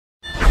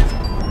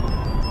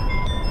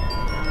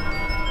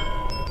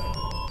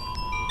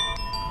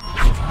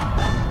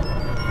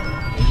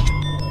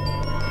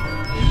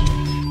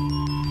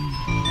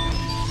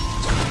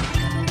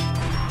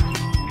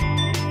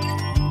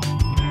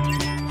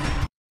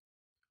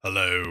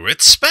Hello,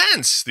 it's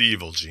Spence, the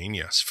evil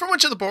genius, from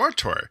Witch of the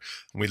Laboratory,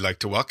 and we'd like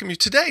to welcome you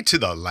today to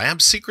the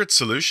LabSecrets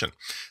Solution.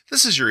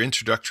 This is your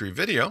introductory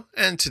video,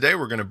 and today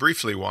we're going to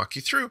briefly walk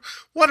you through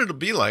what it'll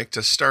be like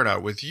to start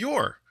out with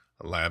your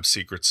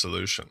LabSecrets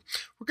Solution.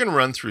 We're going to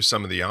run through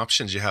some of the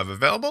options you have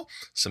available,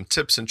 some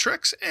tips and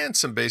tricks, and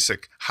some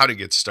basic how to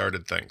get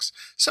started things.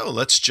 So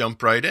let's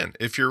jump right in.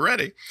 If you're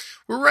ready,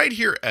 we're right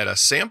here at a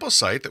sample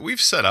site that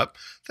we've set up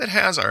that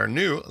has our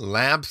new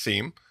lab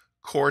theme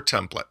core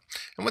template.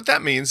 And what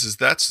that means is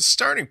that's the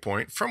starting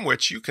point from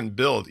which you can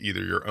build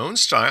either your own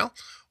style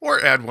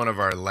or add one of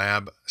our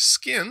lab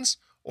skins,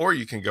 or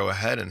you can go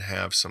ahead and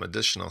have some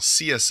additional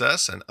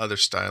CSS and other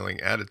styling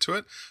added to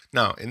it.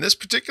 Now, in this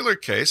particular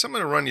case, I'm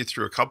going to run you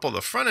through a couple of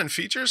the front end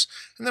features,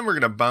 and then we're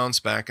going to bounce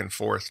back and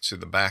forth to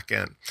the back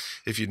end.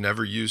 If you've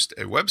never used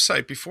a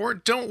website before,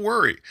 don't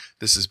worry.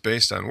 This is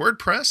based on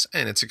WordPress,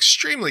 and it's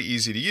extremely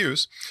easy to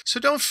use,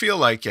 so don't feel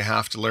like you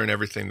have to learn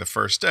everything the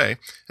first day,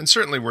 and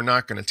certainly we're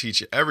not going to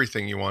teach you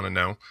everything you want to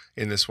know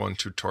in this one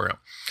tutorial.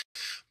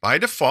 By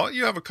default,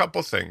 you have a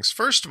couple things.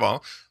 First of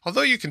all,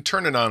 although you can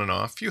turn it on and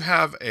off, you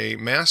have a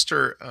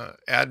master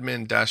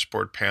admin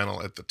dashboard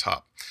panel at the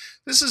top.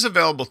 This is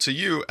available to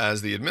you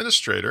as the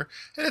administrator,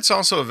 and it's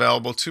also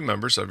available to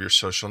members of your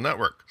social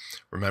network.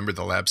 Remember,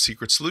 the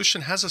LabSecrets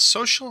Solution has a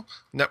social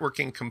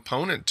networking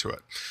component to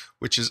it,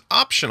 which is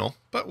optional,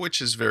 but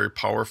which is very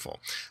powerful.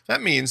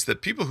 That means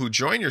that people who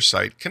join your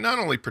site can not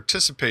only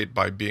participate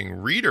by being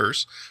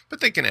readers,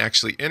 but they can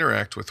actually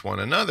interact with one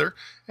another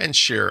and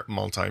share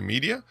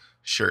multimedia,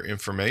 share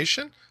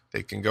information.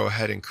 They can go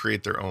ahead and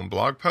create their own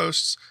blog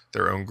posts,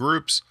 their own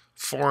groups,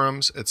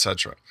 forums,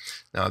 etc.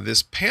 Now,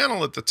 this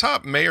panel at the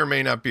top may or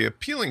may not be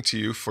appealing to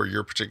you for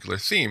your particular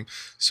theme.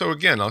 So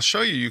again, I'll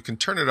show you can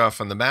turn it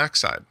off on the back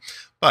side.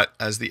 But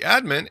as the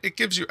admin, it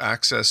gives you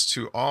access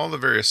to all the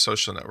various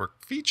social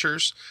network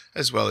features,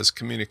 as well as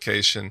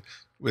communication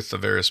with the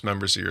various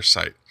members of your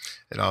site.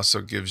 It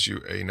also gives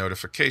you a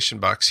notification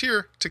box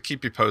here to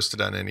keep you posted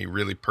on any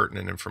really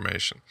pertinent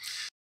information.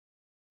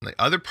 On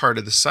the other part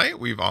of the site,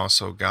 we've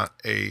also got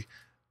a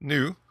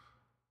new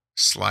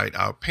slide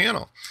out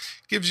panel.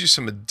 Gives you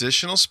some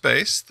additional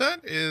space that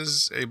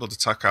is able to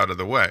tuck out of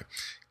the way.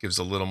 Gives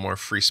a little more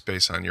free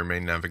space on your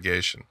main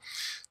navigation.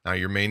 Now,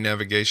 your main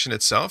navigation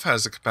itself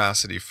has the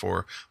capacity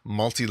for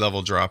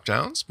multi-level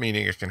drop-downs,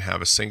 meaning it can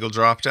have a single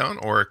drop-down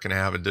or it can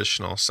have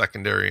additional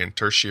secondary and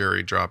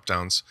tertiary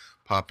drop-downs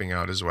popping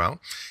out as well.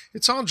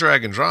 It's all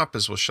drag and drop,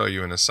 as we'll show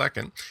you in a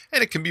second,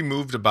 and it can be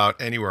moved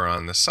about anywhere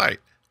on the site,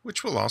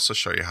 which we'll also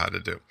show you how to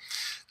do.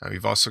 Now,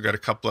 we've also got a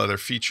couple other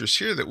features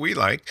here that we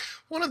like.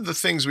 One of the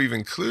things we've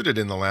included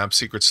in the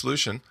LabSecrets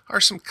Solution are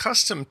some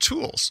custom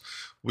tools.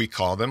 We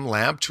call them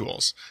lab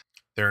tools.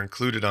 They're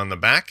included on the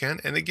back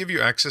end, and they give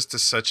you access to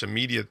such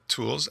immediate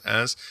tools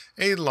as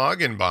a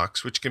login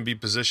box, which can be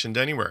positioned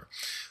anywhere.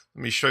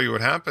 Let me show you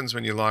what happens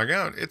when you log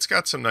out. It's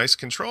got some nice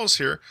controls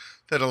here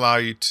that allow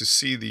you to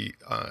see the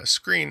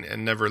screen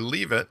and never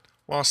leave it,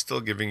 while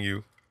still giving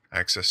you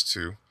access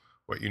to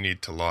what you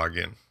need to log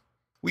in.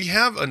 We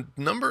have a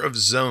number of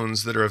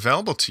zones that are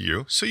available to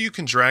you, so you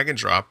can drag and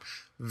drop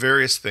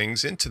various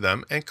things into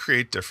them and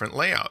create different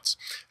layouts.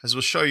 As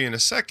we'll show you in a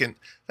second,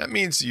 that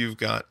means you've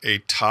got a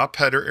top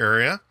header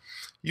area,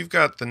 you've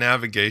got the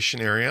navigation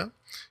area,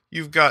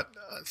 you've got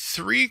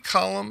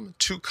 3-column,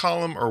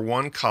 2-column, or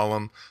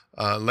 1-column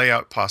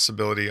layout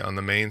possibility on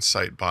the main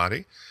site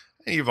body.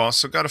 And you've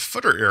also got a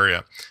footer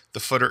area. The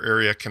footer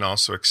area can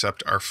also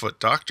accept our Foot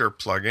Doctor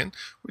plugin,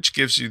 which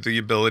gives you the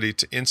ability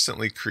to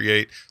instantly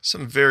create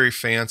some very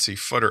fancy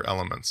footer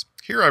elements.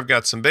 Here I've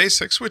got some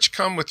basics which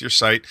come with your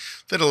site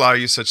that allow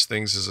you such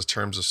things as a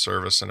terms of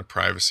service and a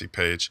privacy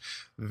page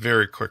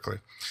very quickly.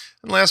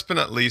 And last but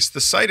not least, the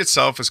site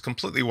itself is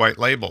completely white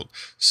labeled.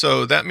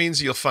 So that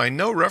means you'll find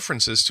no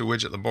references to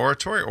Widget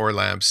Laboratory or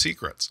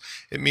LabSecrets.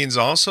 It means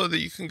also that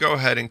you can go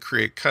ahead and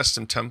create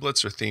custom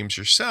templates or themes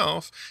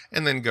yourself,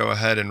 and then go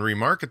ahead and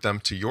remarket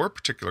them to your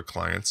particular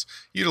clients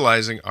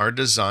utilizing our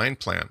design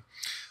plan.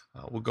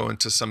 We'll go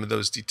into some of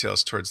those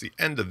details towards the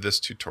end of this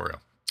tutorial.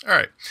 All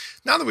right,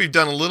 now that we've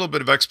done a little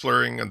bit of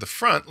exploring of the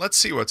front, let's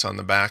see what's on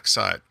the back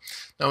side.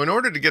 Now, in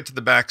order to get to the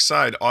back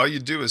side, all you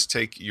do is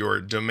take your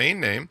domain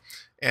name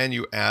and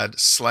you add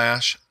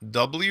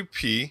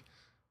 /wp-admin.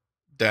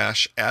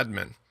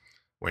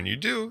 When you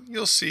do,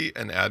 you'll see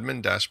an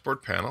admin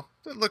dashboard panel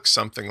that looks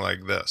something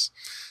like this.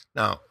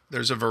 Now,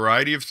 there's a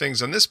variety of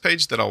things on this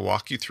page that I'll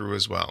walk you through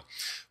as well.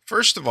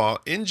 First of all,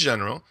 in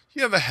general,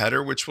 you have a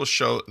header which will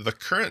show the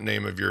current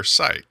name of your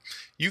site.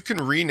 You can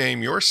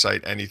rename your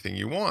site anything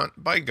you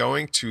want by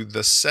going to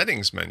the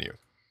Settings menu.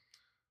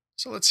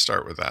 So let's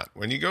start with that.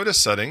 When you go to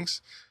Settings,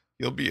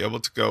 you'll be able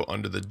to go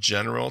under the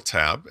General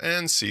tab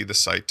and see the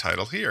site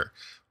title here.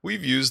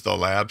 We've used the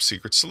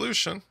LabSecrets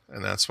Solution,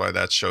 and that's why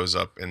that shows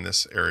up in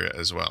this area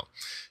as well.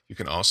 You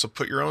can also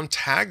put your own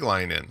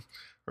tagline in.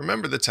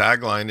 Remember, the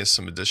tagline is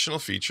some additional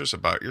features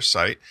about your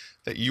site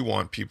that you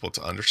want people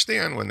to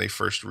understand when they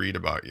first read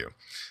about you.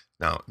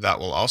 Now, that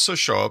will also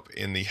show up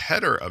in the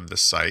header of the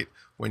site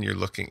when you're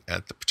looking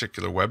at the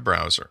particular web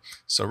browser.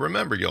 So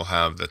remember, you'll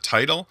have the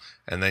title,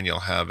 and then you'll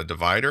have a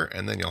divider,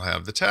 and then you'll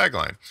have the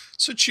tagline.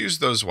 So choose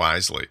those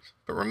wisely.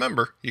 But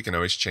remember, you can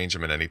always change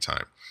them at any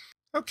time.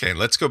 Okay,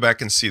 let's go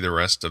back and see the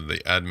rest of the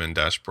admin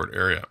dashboard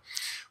area.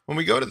 When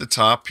we go to the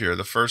top here,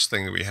 the first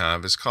thing that we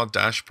have is called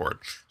Dashboard.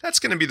 That's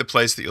going to be the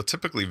place that you'll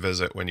typically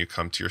visit when you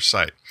come to your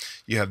site.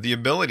 You have the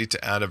ability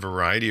to add a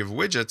variety of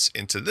widgets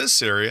into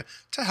this area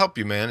to help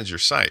you manage your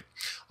site.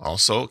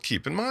 Also,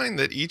 keep in mind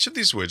that each of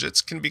these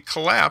widgets can be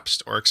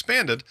collapsed or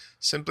expanded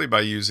simply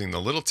by using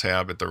the little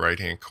tab at the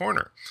right-hand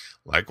corner.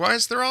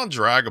 Likewise, they're all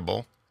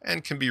draggable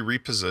and can be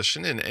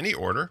repositioned in any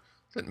order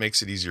that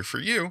makes it easier for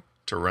you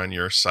to run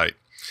your site.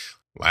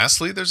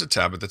 Lastly, there's a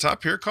tab at the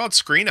top here called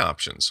Screen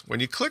Options. When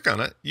you click on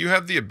it, you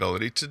have the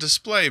ability to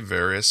display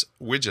various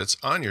widgets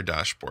on your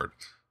dashboard.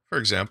 For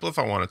example, if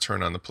I want to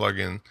turn on the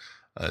plugin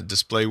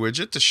display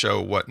widget to show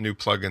what new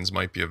plugins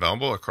might be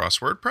available across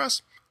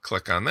WordPress,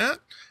 click on that,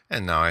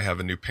 and now I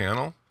have a new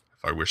panel.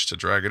 If I wish to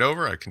drag it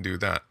over, I can do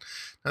that.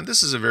 Now,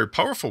 this is a very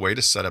powerful way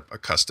to set up a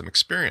custom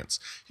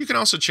experience. You can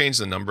also change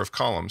the number of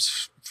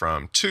columns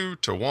from 2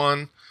 to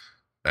 1,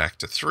 back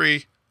to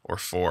 3, or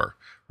 4.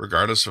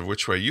 Regardless of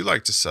which way you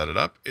like to set it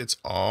up, it's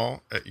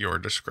all at your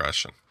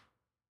discretion.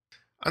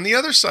 On the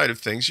other side of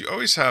things, you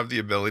always have the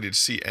ability to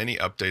see any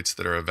updates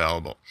that are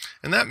available.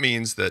 And that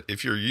means that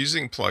if you're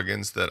using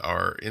plugins that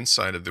are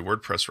inside of the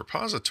WordPress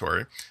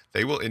repository,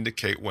 they will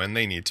indicate when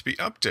they need to be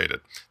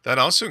updated. That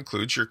also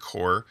includes your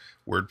core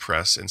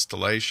WordPress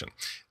installation.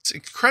 It's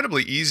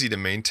incredibly easy to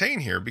maintain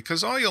here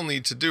because all you'll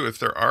need to do if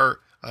there are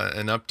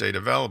an update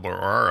available or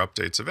are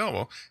updates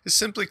available is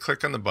simply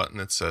click on the button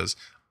that says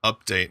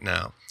Update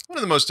Now. One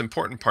of the most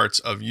important parts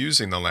of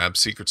using the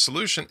LabSecrets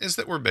solution is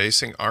that we're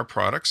basing our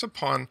products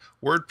upon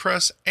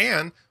WordPress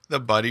and the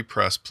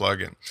BuddyPress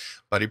plugin.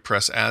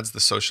 BuddyPress adds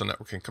the social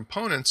networking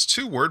components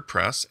to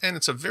WordPress, and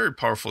it's a very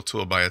powerful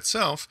tool by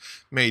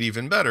itself, made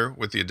even better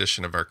with the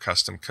addition of our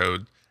custom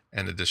code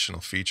and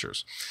additional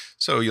features.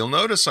 So you'll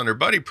notice under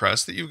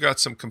BuddyPress that you've got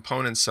some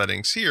component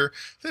settings here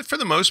that for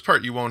the most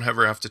part you won't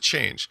ever have to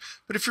change.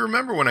 But if you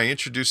remember when I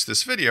introduced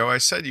this video, I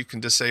said you can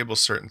disable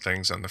certain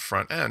things on the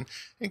front end,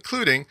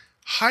 including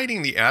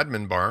hiding the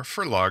admin bar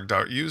for logged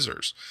out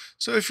users.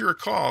 So if you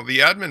recall, the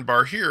admin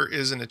bar here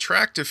is an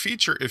attractive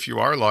feature if you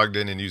are logged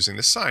in and using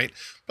the site,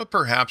 but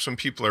perhaps when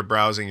people are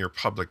browsing your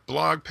public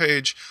blog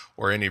page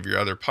or any of your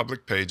other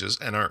public pages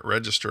and aren't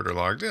registered or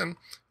logged in,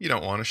 you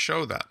don't want to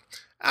show that.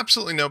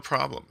 Absolutely no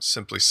problem.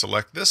 Simply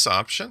select this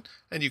option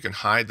and you can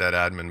hide that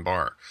admin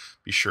bar.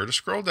 Be sure to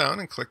scroll down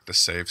and click the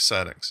Save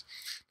Settings.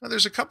 Now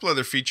there's a couple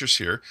other features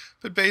here,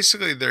 but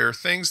basically there are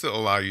things that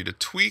allow you to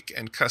tweak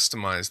and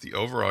customize the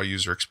overall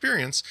user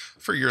experience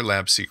for your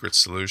LabSecrets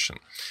solution.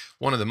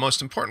 One of the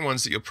most important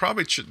ones that you'll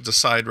probably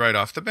decide right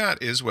off the bat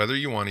is whether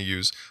you want to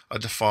use a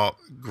default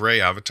gray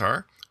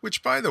avatar,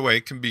 which by the way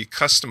can be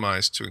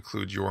customized to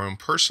include your own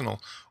personal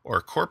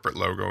or corporate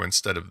logo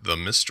instead of the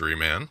mystery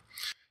man.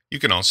 You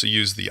can also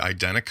use the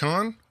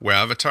Identicon,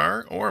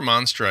 Wavatar, or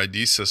Monster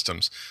ID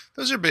systems.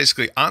 Those are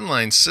basically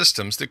online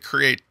systems that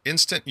create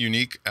instant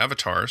unique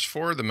avatars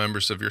for the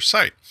members of your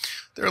site.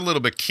 They're a little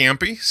bit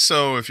campy,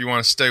 so if you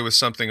want to stay with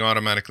something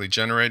automatically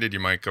generated, you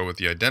might go with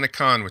the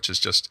Identicon, which is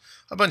just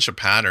a bunch of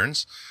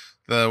patterns.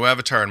 The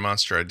Wavatar and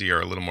Monster ID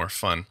are a little more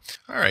fun.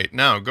 All right,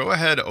 now go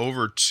ahead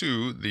over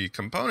to the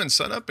component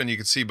setup, and you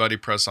can see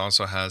BuddyPress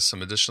also has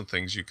some additional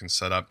things you can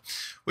set up,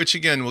 which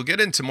again, we'll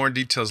get into more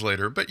details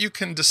later, but you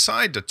can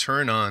decide to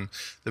turn on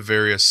the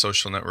various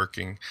social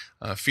networking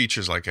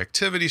features like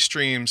activity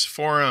streams,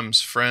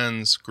 forums,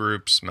 friends,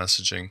 groups,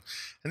 messaging,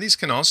 and these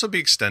can also be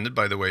extended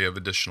by the way of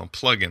additional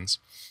plugins.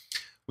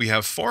 We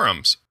have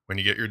forums. When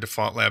you get your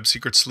default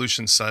LabSecrets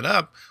solution set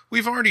up,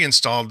 we've already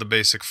installed the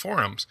basic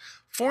forums.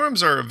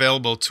 Forums are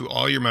available to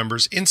all your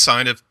members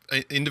inside of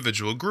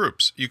individual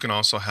groups. You can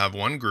also have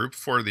one group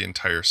for the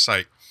entire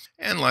site.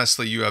 And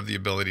lastly, you have the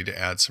ability to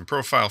add some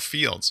profile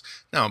fields.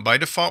 Now, by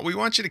default, we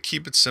want you to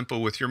keep it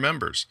simple with your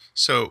members.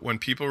 So when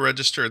people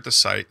register at the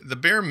site, the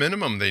bare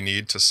minimum they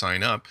need to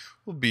sign up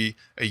will be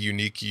a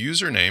unique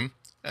username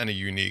and a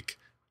unique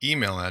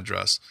email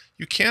address.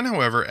 You can,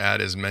 however,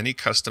 add as many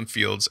custom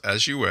fields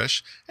as you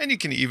wish, and you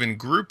can even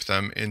group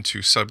them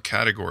into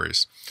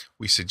subcategories.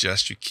 We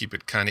suggest you keep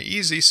it kind of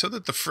easy so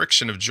that the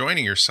friction of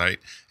joining your site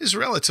is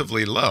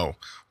relatively low.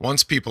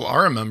 Once people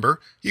are a member,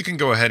 you can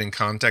go ahead and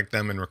contact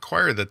them and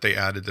require that they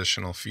add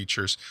additional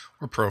features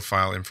or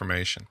profile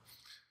information.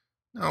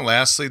 Now,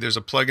 lastly, there's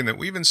a plugin that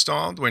we've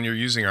installed when you're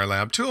using our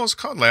lab tools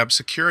called Lab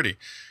Security.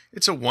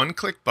 It's a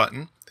one-click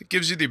button that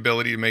gives you the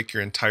ability to make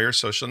your entire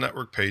social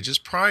network pages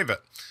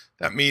private.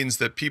 That means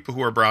that people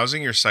who are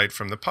browsing your site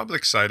from the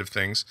public side of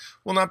things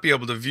will not be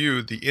able to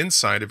view the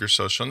inside of your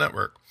social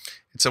network.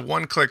 It's a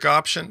one-click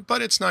option,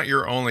 but it's not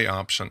your only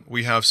option.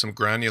 We have some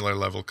granular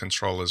level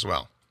control as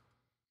well.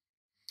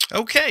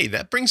 Okay,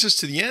 that brings us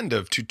to the end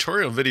of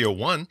tutorial video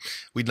 1.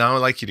 We'd now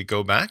like you to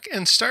go back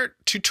and start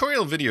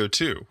tutorial video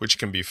 2, which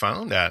can be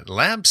found at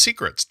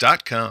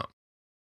labsecrets.com.